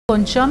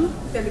కొంచెం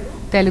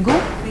తెలుగు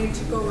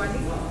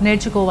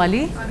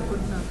నేర్చుకోవాలి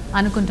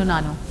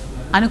అనుకుంటున్నాను.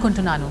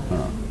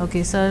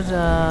 Okay, sir.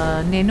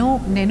 నేను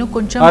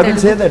కొంచెం I will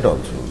say that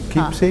also.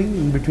 Keep saying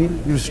in between.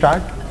 You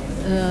start.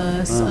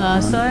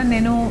 Sir,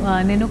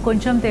 నేను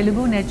కొంచెం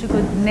తెలుగు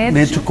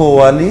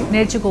నేర్చుకోవాలి.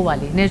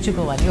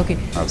 Okay.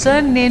 Sir,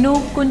 నేను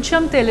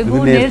కొంచెం తెలుగు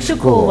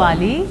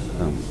నేర్చుకోవాలి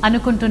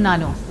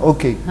అనుకుంటున్నాను.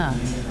 Okay.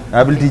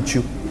 I will teach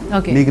you.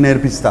 Okay. నీకు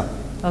నేర్పిస్తా.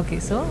 Okay,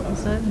 so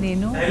sir,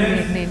 నేను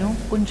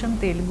కొంచెం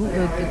తెలుగు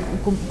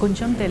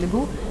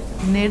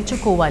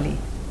నేర్చుకోవాలి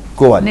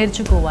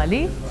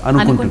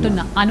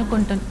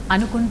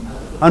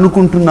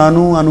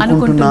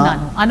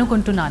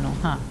అనుకుంటున్నాను.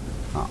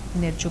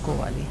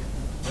 నేర్చుకోవాలి.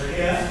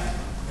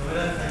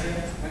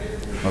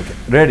 Okay,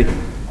 ready.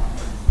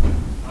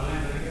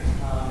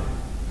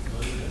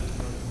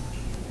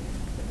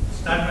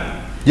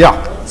 Yeah.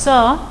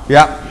 Sir.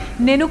 Yeah.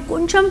 నేను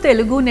కొంచెం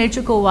తెలుగు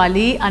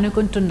నేర్చుకోవాలి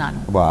అనుకుంటున్నాను.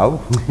 Wow.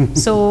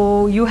 So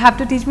you have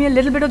to teach me a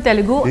little bit of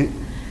Telugu.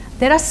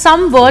 There are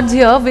some words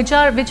here which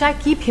I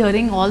keep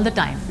hearing all the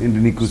time.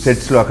 నీకు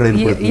సెట్స్ లో అక్కడ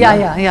వెళ్ళిపోతుంది.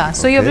 Yeah.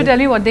 So you have to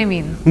tell me what they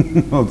mean.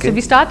 Okay. So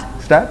we start?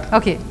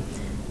 Okay.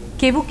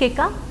 Kevu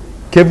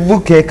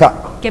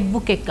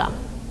keka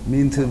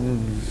means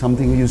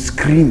something you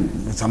scream,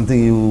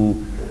 something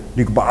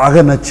నీకు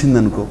బాగా నచ్చింది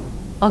అనుకో.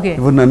 Okay.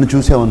 ఇప్పుడు నన్ను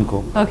చూసావు అనుకో.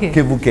 Okay.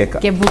 kevu keka.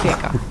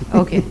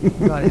 Okay,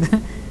 got it.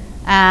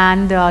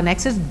 And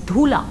next is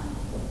dhula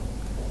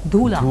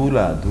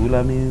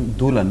means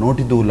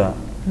noti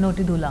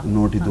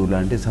dula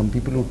అంటే some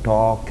people who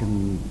talk and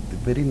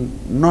very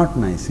not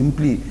nice,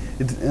 simply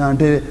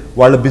అంటే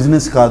వాళ్ళ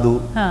బిజినెస్ కాదు,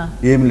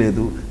 ఏం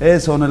లేదు,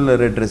 సోనల్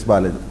రెడ్ డ్రెస్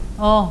బాలేదు,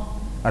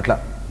 అట్లా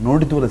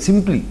నోటి దూల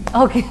simply.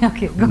 Okay,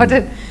 got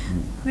it.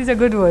 These are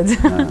good words.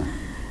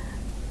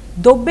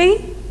 Dobbe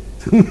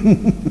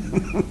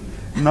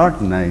not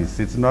nice,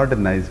 it's not a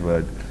nice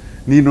word.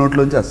 నీ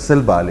నోట్లోంచి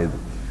అస్సలు బాలేదు,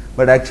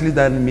 but actually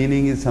దాని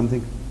meaning is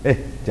something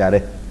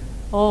jare.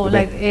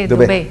 Like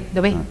Dubai.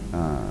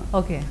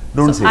 Okay.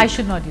 Don't say I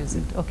should not use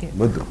it. Okay.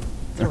 Buddu.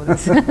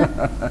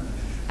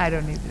 I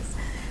don't need this.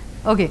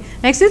 Okay.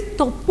 Next is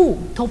topu.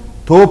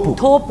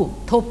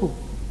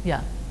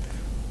 Yeah.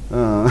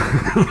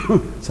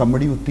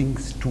 Somebody who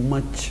thinks too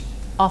much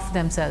of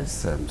themselves.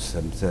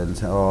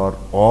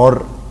 Or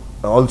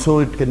also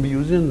it can be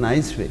used in a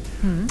nice way.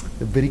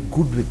 They're very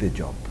good with their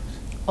job.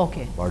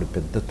 Okay. వాడు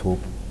పెద్ద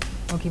తోపు.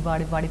 Okay,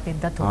 వాడి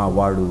పెద్ద తోపు.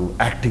 వాడు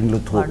acting లో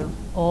తోపు.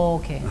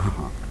 Okay.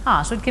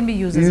 So it can be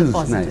used as a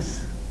positive. Nice.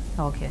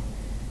 Okay.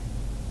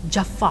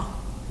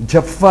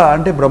 జఫా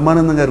అంటే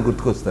బ్రహ్మానందం గారు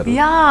గుర్తుకొస్తారు.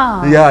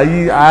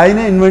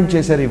 ఆయనే ఇన్వెంట్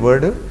చేశారు ఈ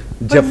వర్డ్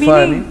జఫా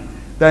అని.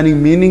 దానికి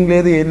మీనింగ్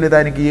లేదు, ఏం లేదు,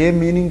 దానికి ఏ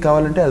మీనింగ్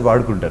కావాలంటే అది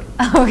వాడుకుంటారు.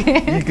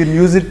 You can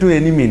use it to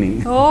any meaning.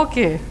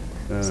 Okay,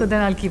 so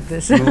then I'll keep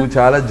this. నువ్వు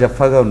చాలా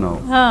జఫాగా ఉన్నావు,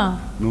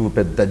 నువ్వు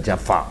పెద్ద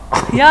జఫా.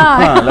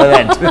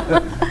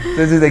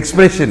 This is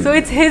expression. So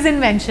it's his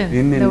invention.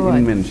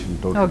 Invention.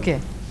 Okay.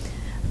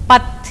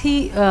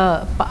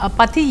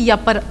 పత్తి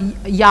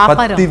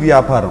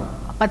వ్యాపారం.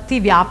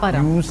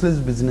 Useless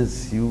business.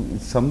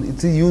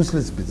 It's a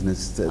useless business.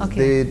 Okay.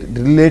 They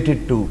relate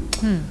it to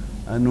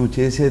నువ్వు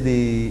చేసేది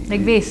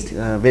like waste.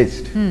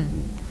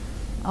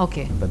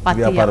 Okay.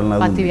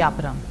 పత్తి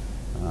వ్యాపారం.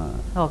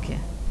 Okay.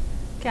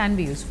 Can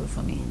be useful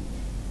for me.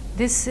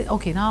 This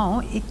okay, now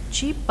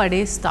ఇచ్చి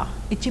పడేస్తా.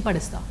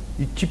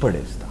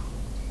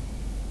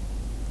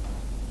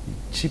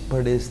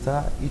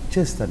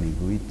 ఇచ్చేస్తా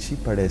నీకు, ఇచ్చి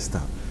పడేస్తా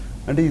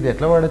అంటే ఇది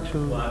ఎట్లా వాడచ్చు?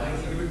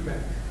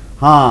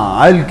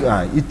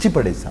 ఇచ్చి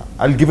పడేస్తా,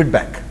 I'll give it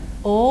back.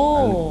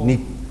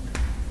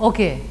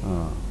 Okay.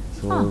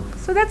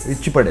 So that's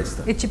ఇచ్చి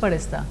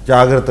పడేస్తా.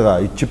 జాగ్రత్తగా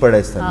ఇచ్చి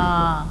పడేస్తా.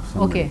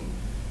 Okay.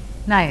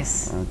 Nice.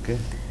 Okay.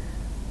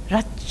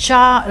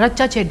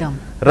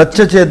 రచ్చ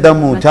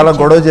చేద్దాము, చాలా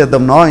గొడవ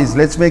చేద్దాం. Noise.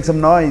 Let's make some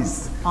noise.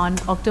 On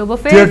October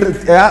 5th.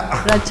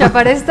 రచ్చ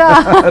పడేస్తా.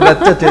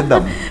 రచ్చ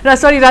చేద్దాం.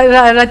 Sorry,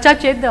 రచ్చ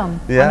చేద్దాం.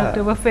 On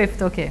October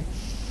 5th. Okay.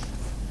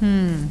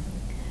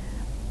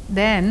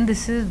 Then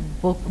this is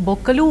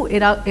బొక్కలు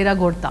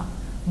ఎరగొడతా.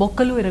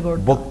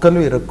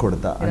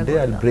 అంటే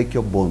I'll break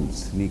your bones.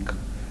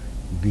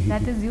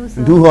 That is you,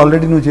 sir. నువ్వు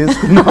ఆల్రెడీ నువ్వు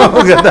చేసుకున్నావు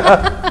కదా.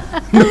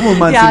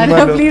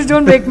 No, please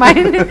don't break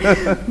mine.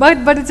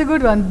 But it's a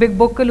good one. Big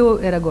బొక్కలు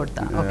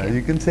ఎరగొడతా. Okay.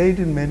 You can say it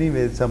in many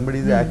ways. Somebody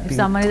is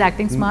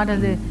acting smart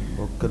as a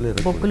బొక్కలు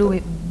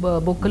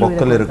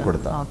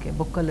ఎరగొడతా. Okay.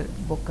 బొక్కలు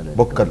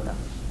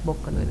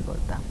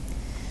ఎరగొడతా.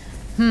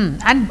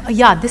 And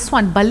this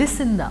one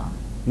బలిసిందా.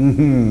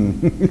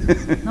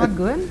 Not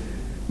good.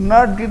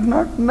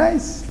 Not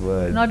nice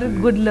word. Not a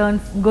good word.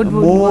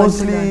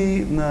 Mostly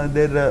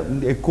there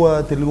ఎక్కువ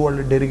తెలుగు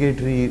వాళ్ళు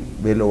derogatory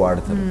వేలో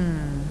వాడతారు.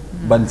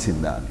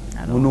 బలిసిందా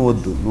నువ్వు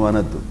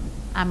అనద్దు.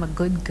 I'm a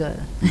good girl.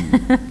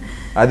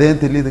 అదేం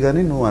తెలియదు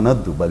కానీ నువ్వు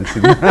అనద్దు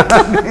బలిసిందా.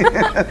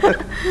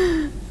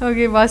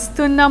 ఓకే.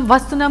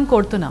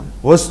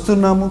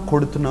 వస్తున్నాము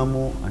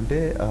కొడుతున్నాము అంటే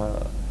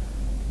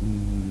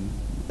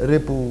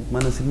రేపు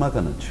మన సినిమాకి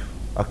అనొచ్చు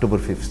October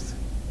 5th.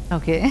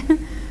 Okay.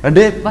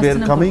 అంటే we are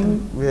coming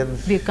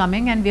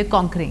and we are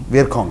conquering.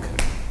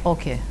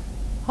 Okay.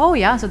 Oh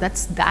yeah, so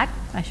that's that.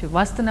 I should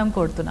Vastunam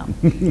Kortunam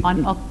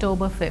on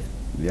October 5th.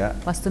 Yeah.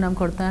 Vastunam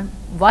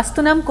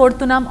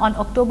Kortunam on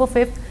October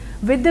 5th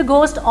with the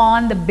ghost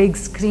on the big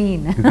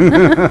screen.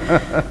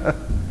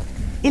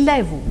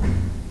 Ilaivu.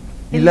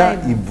 ఇలా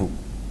ఇవ్వు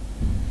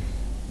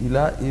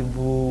ఇలా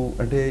ఇవ్వు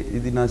అంటే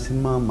ఇది నా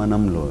cinema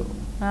మనంలో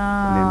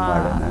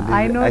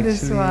I know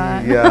this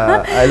one.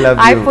 Yeah, I love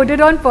you. I put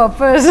it on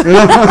purpose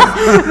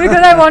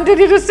because I wanted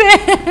you to say.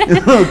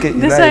 Okay,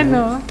 this I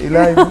know.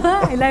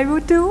 Ilaivu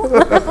too.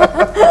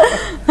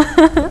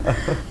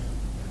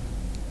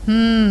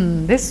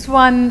 This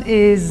one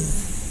is,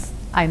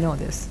 I know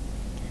this.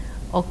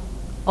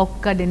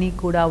 Okkadini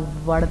kuda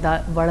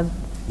vadalanu.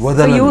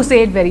 So you say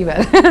it very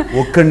well.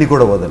 Okkadni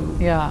kuda vadalanu.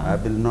 Yeah. I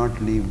will not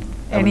leave.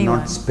 I will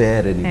not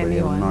spare anybody.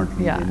 I will not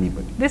leave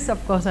anybody. This of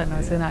course I know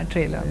it's in our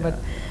trailer, but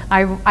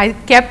I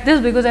kept this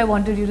because I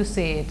wanted you to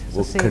say it.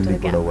 So say it to the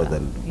camera.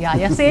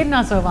 Yeah, say it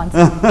now, sir, once.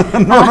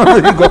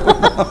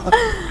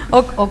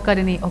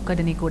 Okkadini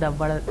kuda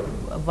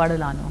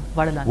vadalanu.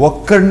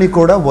 Okkadni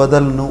kuda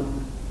vadalanu.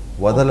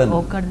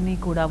 Okkadni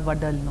kuda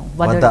vadalanu.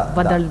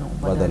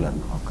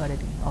 Vadalanu.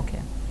 Okkadini.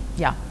 Okay.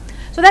 Yeah.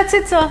 So that's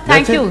it, sir.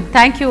 Thank you.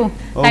 Thank you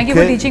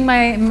for teaching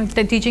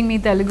me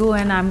Telugu,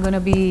 and I'm going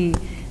to be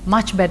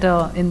much better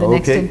in the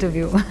next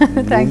interview.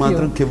 Thank you.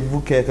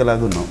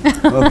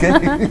 Okay.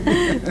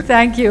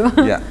 Thank you.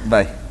 Yeah.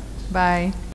 Bye. Bye.